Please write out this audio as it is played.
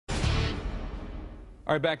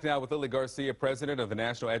All right, back now with Lily Garcia, president of the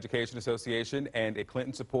National Education Association and a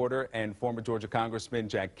Clinton supporter, and former Georgia Congressman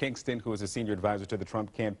Jack Kingston, who is a senior advisor to the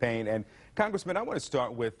Trump campaign. And Congressman, I want to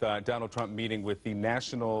start with Donald Trump meeting with the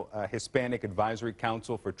National Hispanic Advisory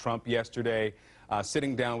Council for Trump yesterday,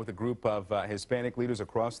 sitting down with a group of Hispanic leaders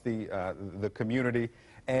across the community.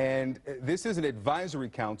 And this is an advisory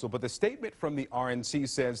council, but the statement from the RNC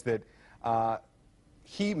says that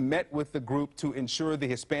he met with the group to ensure the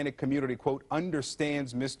Hispanic community, quote,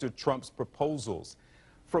 understands Mr. Trump's proposals.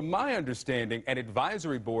 From my understanding, an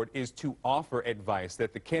advisory board is to offer advice,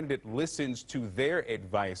 that the candidate listens to their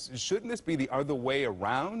advice. Shouldn't this be the other way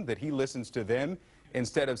around, that he listens to them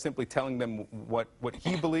instead of simply telling them what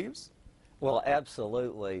he believes? Well,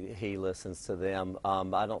 absolutely, he listens to them.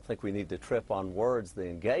 I don't think we need to trip on words. The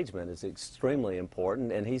engagement is extremely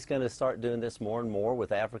important, and he's going to start doing this more and more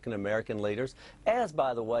with African-American leaders, as,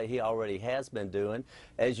 by the way, he already has been doing.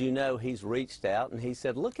 As you know, he's reached out and he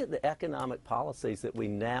said, look at the economic policies that we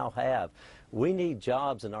now have. We need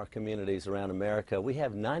jobs in our communities around America. We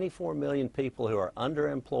have 94 million people who are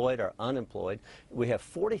underemployed or unemployed. We have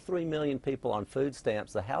 43 million people on food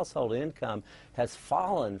stamps. The household income has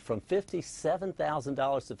fallen from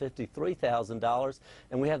 $57,000 to $53,000,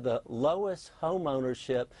 and we have the lowest home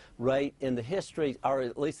ownership rate in the history, or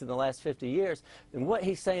at least in the last 50 years. And what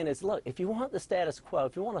he's saying is, look, if you want the status quo,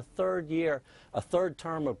 if you want a third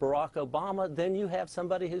term of Barack Obama, then you have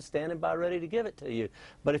somebody who's standing by ready to give it to you.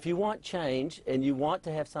 But if you want change, and you want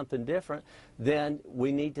to have something different, then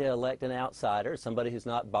we need to elect an outsider, somebody who's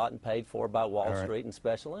not bought and paid for by Wall Street and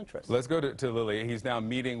special interests. Let's go to Lily. He's now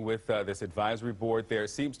meeting with this advisory board. There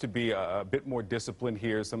seems to be a bit more discipline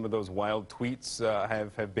here. Some of those wild tweets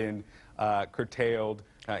have been curtailed.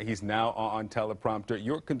 He's now on teleprompter.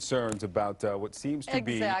 Your concerns about what seems to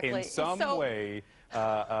be in some way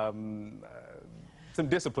some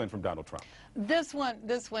discipline from Donald Trump. This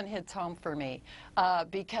one hits home for me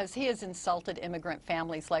because he has insulted immigrant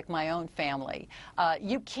families like my own family.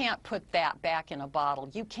 You can't put that back in a bottle.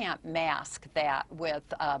 You can't mask that with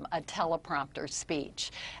a teleprompter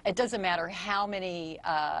speech. It doesn't matter how many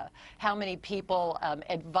people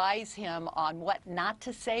advise him on what not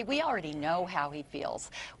to say. We already know how he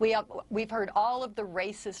feels. We've heard all of the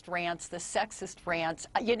racist rants, the sexist rants.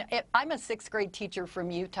 You know, I'm a 6th grade teacher from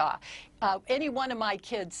Utah. Any one of my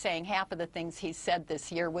kids saying half of the things he said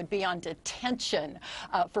this year would be on detention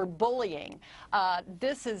for bullying.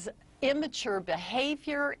 This is immature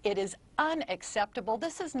behavior. It is unacceptable.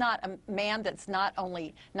 This is not a man that's not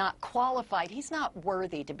only not qualified, he's not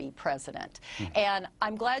worthy to be president. And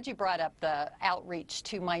I'm glad you brought up the outreach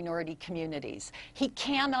to minority communities. He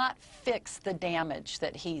cannot fix the damage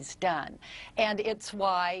that he's done. And it's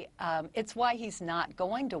why he's not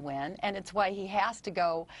going to win, and it's why he has to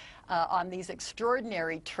go on these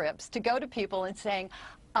extraordinary trips to go to people and saying,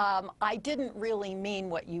 I didn't really mean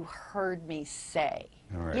what you heard me say.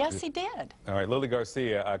 Right. Yes, he did. All right, Lily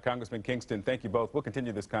Garcia, Congressman Kingston, thank you both. We'll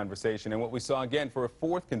continue this conversation. And what we saw again for a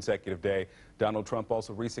 4th consecutive day, Donald Trump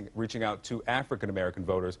also reaching out to African-American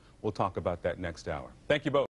voters. We'll talk about that next hour. Thank you both.